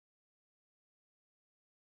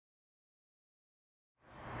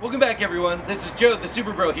Welcome back everyone, this is Joe, the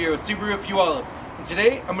Super Bro here with Subaru Crosstrek, and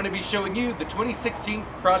today I'm going to be showing you the 2016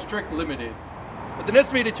 Crosstrek Limited. With an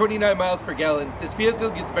estimated 29 miles per gallon, this vehicle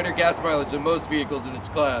gets better gas mileage than most vehicles in its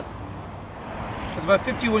class. With about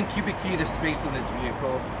 51 cubic feet of space in this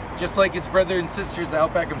vehicle, just like its brother and sisters, the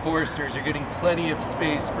Outback and Foresters, are getting plenty of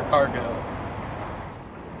space for cargo.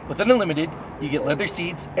 With an Unlimited, you get leather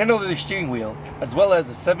seats and a leather steering wheel, as well as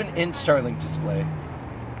a 7-inch Starlink display.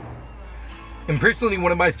 And personally,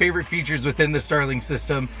 one of my favorite features within the Starlink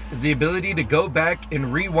system is the ability to go back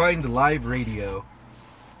and rewind live radio.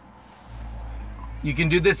 You can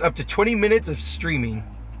do this up to 20 minutes of streaming.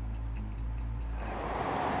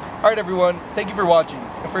 Alright everyone, thank you for watching.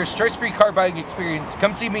 And for a stress-free car buying experience,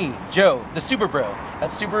 come see me, Joe, the Super Bro,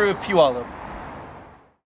 at Subaru Crosstrek.